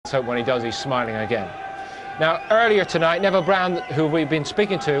let's hope when he does he's smiling again. Now, earlier tonight, Neville Brown, who we've been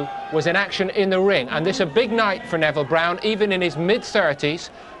speaking to, was in action in the ring, and this is a big night for Neville Brown, even in his mid-30s.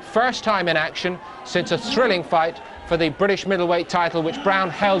 First time in action since a thrilling fight for the British middleweight title, which Brown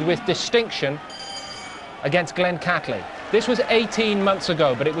held with distinction against Glenn Catley. This was 18 months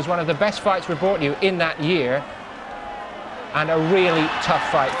ago, but it was one of the best fights we brought you in that year, and a really tough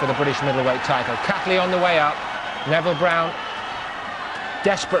fight for the British middleweight title. Catley on the way up, Neville Brown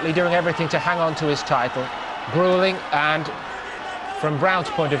desperately doing everything to hang on to his title. Grueling and, from Brown's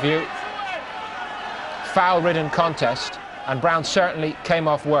point of view, foul-ridden contest, and Brown certainly came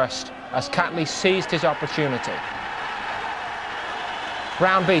off worst as Catley seized his opportunity.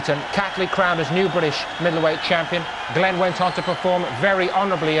 Brown beaten, Catley crowned as new British middleweight champion. Glenn went on to perform very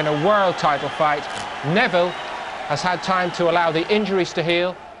honourably in a world title fight. Neville has had time to allow the injuries to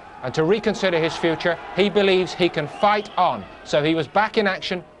heal and to reconsider his future. He believes he can fight on. So he was back in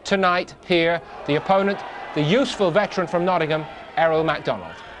action tonight here. The opponent, the useful veteran from Nottingham, Errol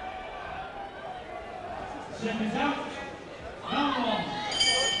McDonald.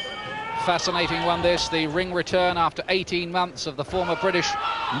 Fascinating one, this, the ring return after 18 months of the former British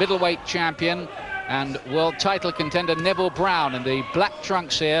middleweight champion and world title contender Neville Brown in the black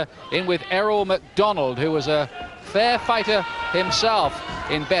trunks here, in with Errol McDonald, who was a fair fighter himself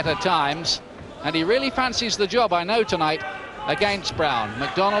in better times, and he really fancies the job, I know, tonight against Brown.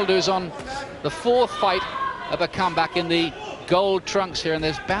 McDonald, who's on the fourth fight of a comeback in the gold trunks here, and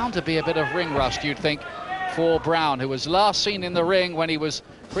there's bound to be a bit of ring rust, you'd think, for Brown, who was last seen in the ring when he was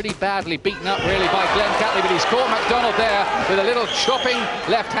pretty badly beaten up really by Glenn Catley, but he's caught McDonald there with a little chopping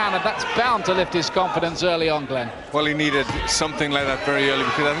left hand, and that's bound to lift his confidence early on, Glenn. Well, he needed something like that very early,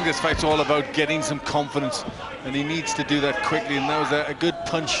 because I think this fight's all about getting some confidence, and he needs to do that quickly, and that was a good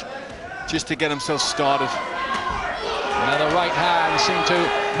punch just to get himself started. Another right hand seemed to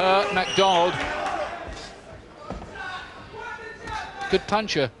hurt McDonald. Good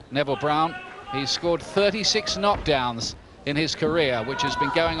puncher, Neville Brown. He's scored 36 knockdowns in his career, which has been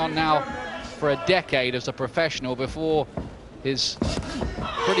going on now for a decade as a professional, before his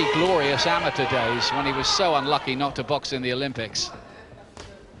pretty glorious amateur days when he was so unlucky not to box in the Olympics.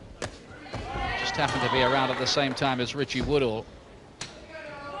 Just happened to be around at the same time as Richie Woodall.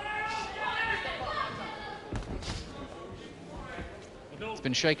 He's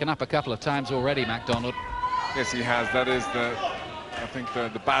been shaken up a couple of times already, McDonald. Yes, he has. That is I think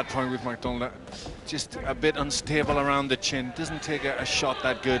the bad point with McDonald, just a bit unstable around the chin. Doesn't take a shot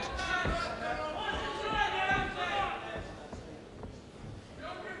that good.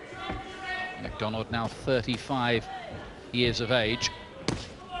 McDonald now 35 years of age.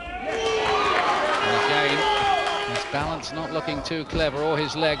 And again, his balance not looking too clever, or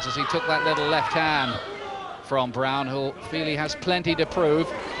his legs, as he took that little left hand from Brown, who'll feel he has plenty to prove.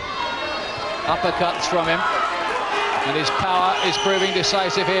 Uppercuts from him, and his power is proving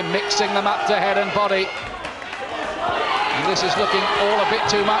decisive here, mixing them up to head and body. And this is looking all a bit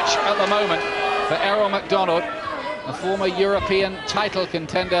too much at the moment for Errol McDonald, a former European title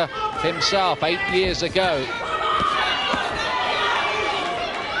contender himself 8 years ago.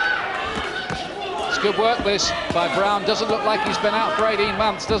 It's good work, this, by Brown. Doesn't look like he's been out for 18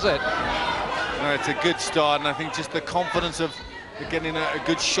 months, does it? No, it's a good start, and I think just the confidence of getting a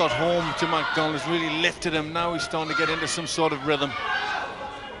good shot home to McDonald has really lifted him. Now he's starting to get into some sort of rhythm.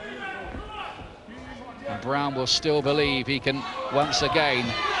 And Brown will still believe he can once again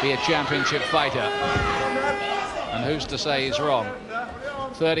be a championship fighter. And who's to say he's wrong?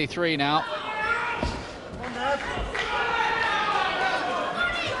 33 now.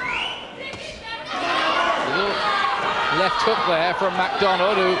 Little left hook there from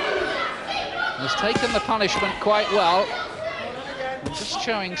McDonald, who has taken the punishment quite well. And just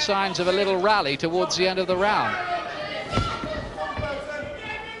showing signs of a little rally towards the end of the round.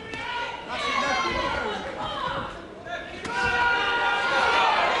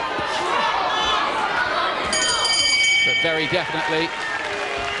 But very definitely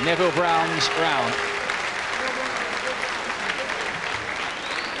Neville Brown's round.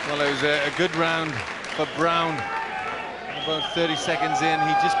 Well, it was a good round for Brown. About 30 seconds in,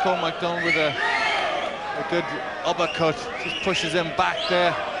 he just caught McDonald with a good uppercut, just pushes him back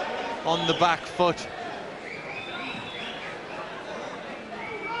there on the back foot.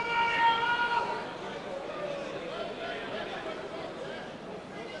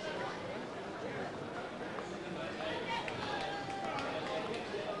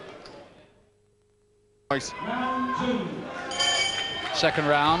 Second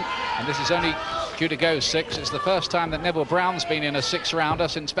round, and this is only due to go 6. It's the first time that Neville Brown's been in a 6-rounder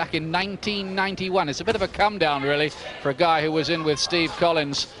since back in 1991. It's a bit of a come down, really, for a guy who was in with Steve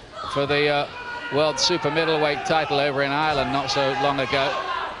Collins for the World Super Middleweight title over in Ireland not so long ago.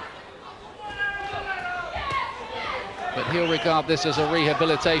 But he'll regard this as a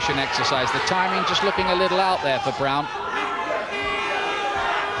rehabilitation exercise. The timing just looking a little out there for Brown.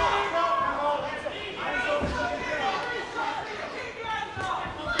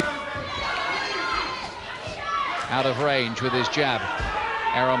 Out of range with his jab.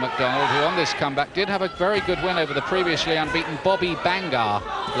 Errol McDonald, who on this comeback did have a very good win over the previously unbeaten Bobby Bangar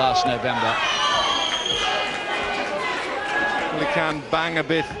last November. Well, he can bang a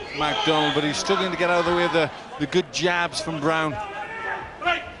bit, McDonald, but he's struggling to get out of the way of the good jabs from Brown.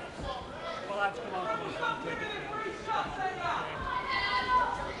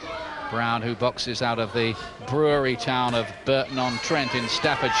 Brown, who boxes out of the brewery town of Burton-on-Trent in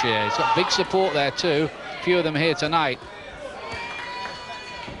Staffordshire. He's got big support there too. A few of them here tonight.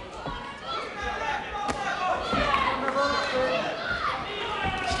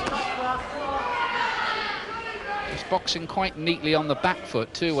 He's boxing quite neatly on the back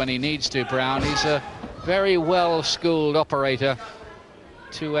foot too when he needs to, Brown. He's a very well-schooled operator.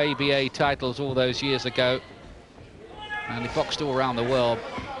 2 ABA titles all those years ago. And he boxed all around the world.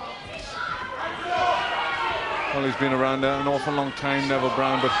 Well, he's been around an awful long time, Neville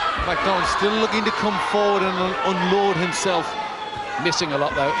Brown, but McDonald still looking to come forward and unload himself. Missing a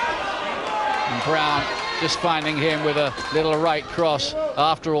lot, though. And Brown just finding him with a little right cross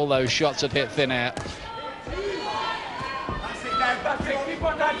after all those shots had hit thin air.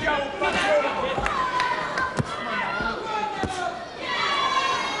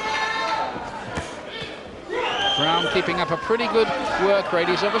 Brown keeping up a pretty good work rate.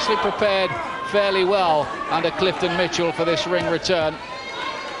 He's obviously prepared fairly well under Clifton Mitchell for this ring return.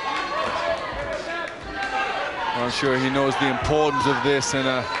 I'm sure he knows the importance of this, and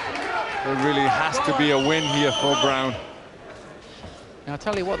there really has to be a win here for Brown. Now, I'll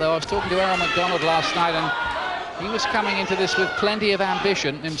tell you what, though, I was talking to Errol McDonald last night, and he was coming into this with plenty of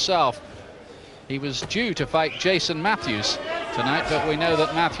ambition himself. He was due to fight Jason Matthews tonight, but we know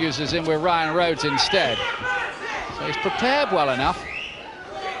that Matthews is in with Ryan Rhodes instead. So he's prepared well enough.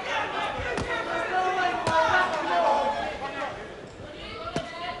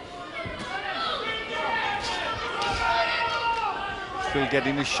 Still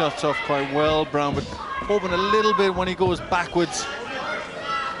getting his shots off quite well, Brown, but hoping a little bit when he goes backwards.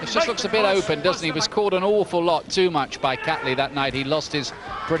 It just looks a bit open, doesn't he? He was called an awful lot too much by Catley that night. He lost his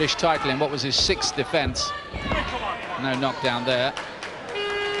British title in what was his 6th defence. No knockdown there.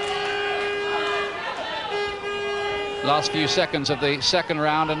 Last few seconds of the second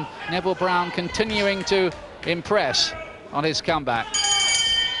round, and Neville Brown continuing to impress on his comeback.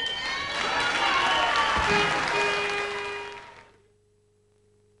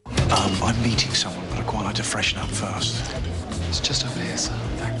 I'm meeting someone, but I'd quite like to freshen up first. It's just over here, sir.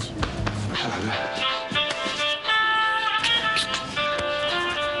 Thanks. Hello.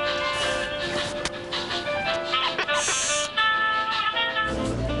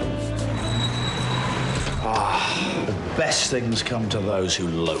 The best things come to those who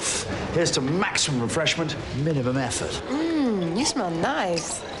loaf. Here's to maximum refreshment, minimum effort. You smell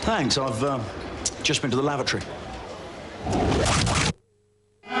nice. Thanks, I've just been to the lavatory.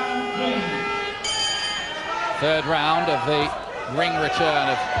 Third round of the ring return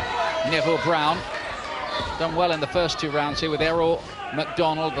of Neville Brown. Done well in the first 2 rounds here with Errol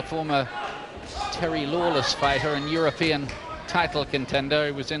McDonald, the former Terry Lawless fighter and European title contender.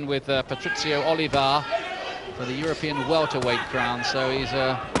 He was in with Patricio Olivar for the European welterweight crown, so he's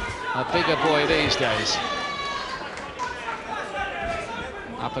a bigger boy these days.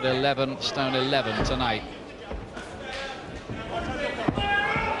 Up at 11 stone 11 tonight.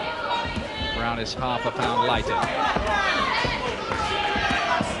 Brown is half a pound lighter.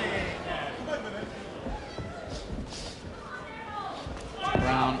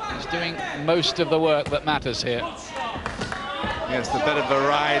 Brown is doing most of the work that matters here. Yes, the better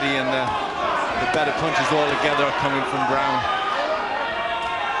variety and the better punches altogether are coming from Brown.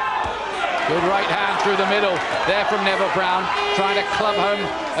 Good right hand through the middle there from Neville Brown, trying to club home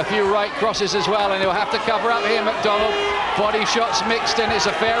a few right crosses as well, and he'll have to cover up here, McDonald. Body shots mixed in. It's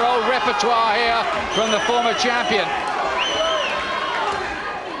a fair old repertoire here from the former champion.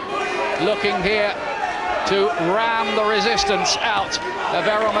 Looking here to ram the resistance out of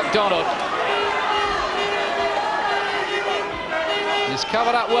Errol McDonald. He's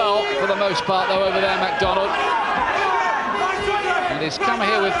covered up well for the most part, though, over there, McDonald. And he's come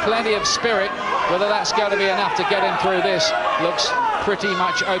here with plenty of spirit. Whether that's going to be enough to get him through this looks pretty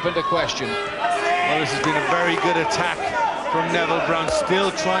much open to question. Well, this has been a very good attack from Neville Brown,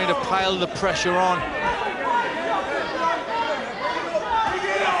 still trying to pile the pressure on.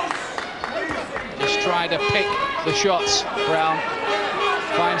 try to pick the shots, Brown.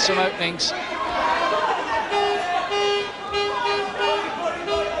 Find some openings.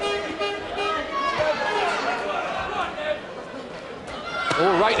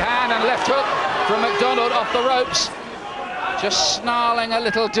 Oh, right hand and left hook from McDonald off the ropes. Just snarling a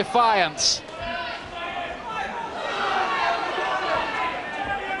little defiance.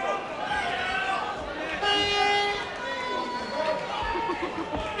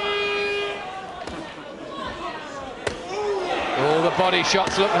 Oh, the body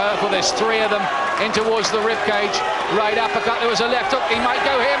shots look hurtful. There's 3 of them in towards the ribcage. Right uppercut. There was a left hook. He might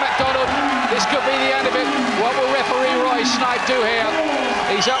go here, McDonald. This could be the end of it. What will referee Roy Snipe do here?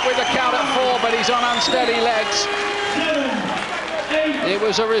 He's up with the count at 4, but he's on unsteady legs. It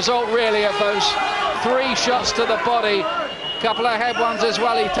was a result, really, of those 3 shots to the body. A couple of head ones as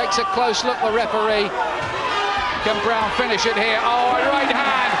well. He takes a close look, the referee. Can Brown finish it here? Oh, a right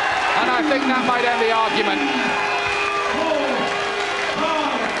hand. And I think that might end the argument.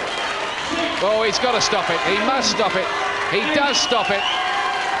 Oh, he's got to stop it. He must stop it. He does stop it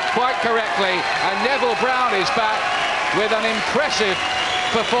quite correctly. And Neville Brown is back with an impressive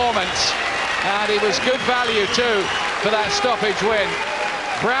performance. And he was good value, too, for that stoppage win.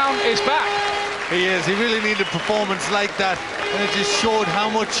 Brown is back. He is. He really needed a performance like that. And it just showed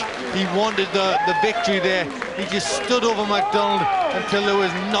how much he wanted the victory there. He just stood over McDonald until there was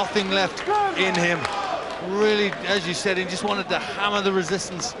nothing left in him. Really, as you said, he just wanted to hammer the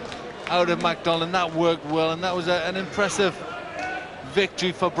resistance out of McDonald, and that worked well, and that was an impressive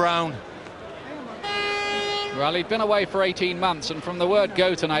victory for Brown. Well, he'd been away for 18 months, and from the word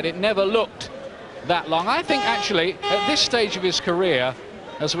go tonight, it never looked that long. I think, actually, at this stage of his career,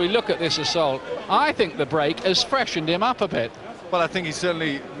 as we look at this assault, I think the break has freshened him up a bit. Well, I think he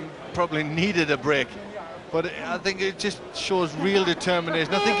certainly probably needed a break, but I think it just shows real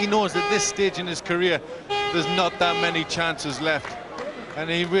determination. I think he knows at this stage in his career, there's not that many chances left. And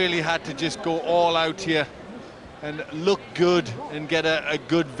he really had to just go all out here and look good and get a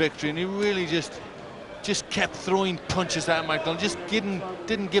good victory. And he really just kept throwing punches at McDonald, just didn't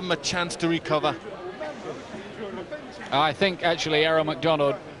give him a chance to recover. I think, actually, Errol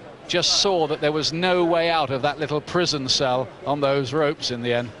McDonald just saw that there was no way out of that little prison cell on those ropes in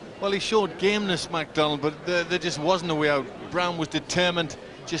the end. Well, he showed gameness, McDonald, but there just wasn't a way out. Brown was determined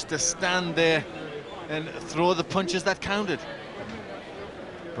just to stand there and throw the punches that counted.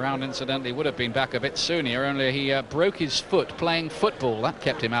 Brown, incidentally, would have been back a bit sooner, only he broke his foot playing football. That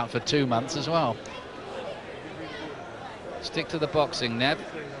kept him out for 2 months as well. Stick to the boxing, Nev.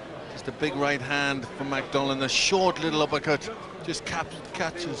 Just a big right hand from McDonald, and a short little uppercut just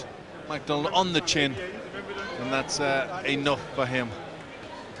catches McDonald on the chin, and that's enough for him.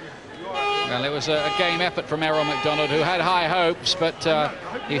 Well, it was a game effort from Errol McDonald, who had high hopes, but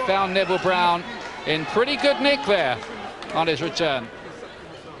he found Neville Brown in pretty good nick there on his return.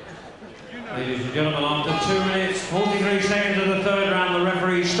 Ladies and gentlemen, after 2 minutes, 43 seconds of the 3rd round, the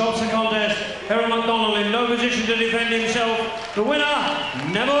referee stops the contest. Errol McDonald in no position to defend himself. The winner,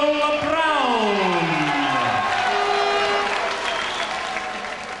 Neville Brown.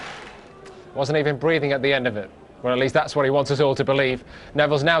 Wasn't even breathing at the end of it. Well, at least that's what he wants us all to believe.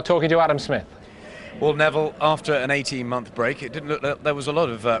 Neville's now talking to Adam Smith. Well, Neville, after an 18-month break, it didn't look like there was a lot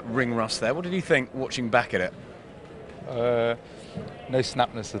of ring rust there. What did you think watching back at it? No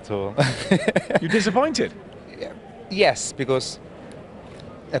snapness at all. You're disappointed? Yes, because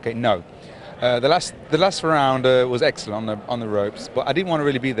no. The last round was excellent on the ropes, but I didn't want to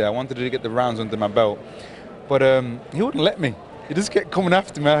really be there. I wanted to get the rounds under my belt, but he wouldn't let me. He just kept coming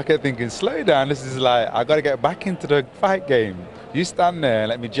after me. I kept thinking, slow down. This is like, I got to get back into the fight game. You stand there and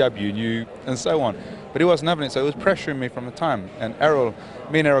let me jab you, and so on. But he wasn't having it, so it was pressuring me from the time. And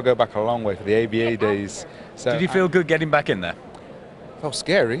me and Errol go back a long way for the ABA days. So did you feel good getting back in there? Felt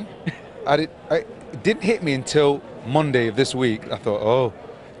scary. It didn't hit me until Monday of this week. I thought, oh,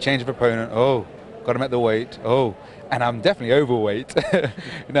 change of opponent. Oh, got to make the weight. Oh, and I'm definitely overweight.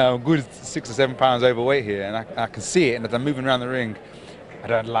 I'm good 6 or 7 pounds overweight here, and I can see it. And as I'm moving around the ring, I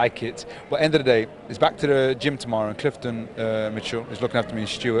don't like it. But end of the day, it's back to the gym tomorrow, and Clifton Mitchell is looking after me, and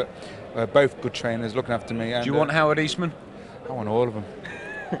Stuart, both good trainers looking after me. And, do you want Howard Eastman? I want all of them.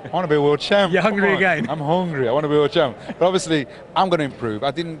 I want to be a world champ. You're hungry again. I'm hungry. I want to be a world champ. But obviously, I'm going to improve.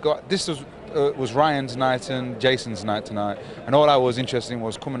 This was Ryan's night and Jason's night tonight, and all I was interested in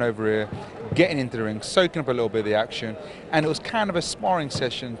was coming over here, getting into the ring, soaking up a little bit of the action, and it was kind of a sparring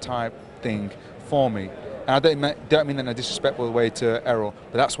session type thing for me. And I don't mean that in a disrespectful way to Errol,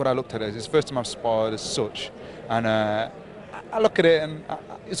 but that's what I looked at it as. It's the first time I've sparred as such, and I look at it and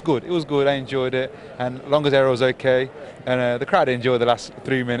it's good. It was good. I enjoyed it, and as long as Errol was okay, and the crowd enjoyed the last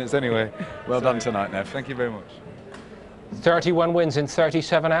 3 minutes anyway. Well done tonight, Nev. Thank you very much. 31 wins in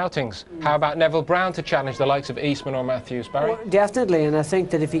 37 outings. How about Neville Brown to challenge the likes of Eastman or Matthews, Barry? Well, definitely, and I think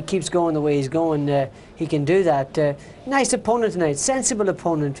that if he keeps going the way he's going, he can do that. Nice opponent tonight, sensible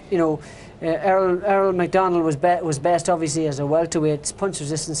opponent. You know, Errol McDonald was best, obviously, as a welterweight. His punch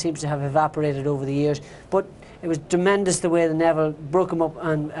resistance seems to have evaporated over the years, but it was tremendous the way that Neville broke him up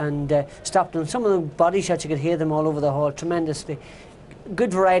and stopped him. Some of the body shots, you could hear them all over the hall, tremendously.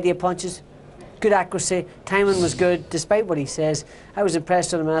 Good variety of punches. Good accuracy, timing was good, despite what he says. I was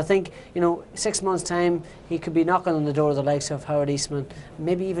impressed with him, and I think, you know, 6 months' time, he could be knocking on the door of the likes of Howard Eastman,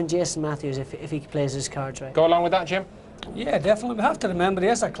 maybe even Jason Matthews if he plays his cards right. Go along with that, Jim? Yeah, definitely. We have to remember he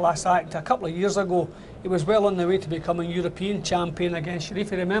is a class act. A couple of years ago, he was well on the way to becoming European champion against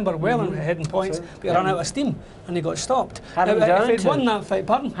Sharif. You remember, well in hidden points, but he ran out of steam and he got stopped. Had him down. If he'd won that fight,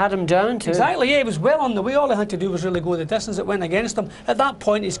 pardon? Had him down too. Exactly, yeah, he was well on the way. All he had to do was really go the distance. It went against him. At that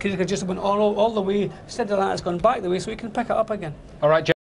point, his career could just have went all the way. Instead of that, it's gone back the way, so he can pick it up again. All right, Jim.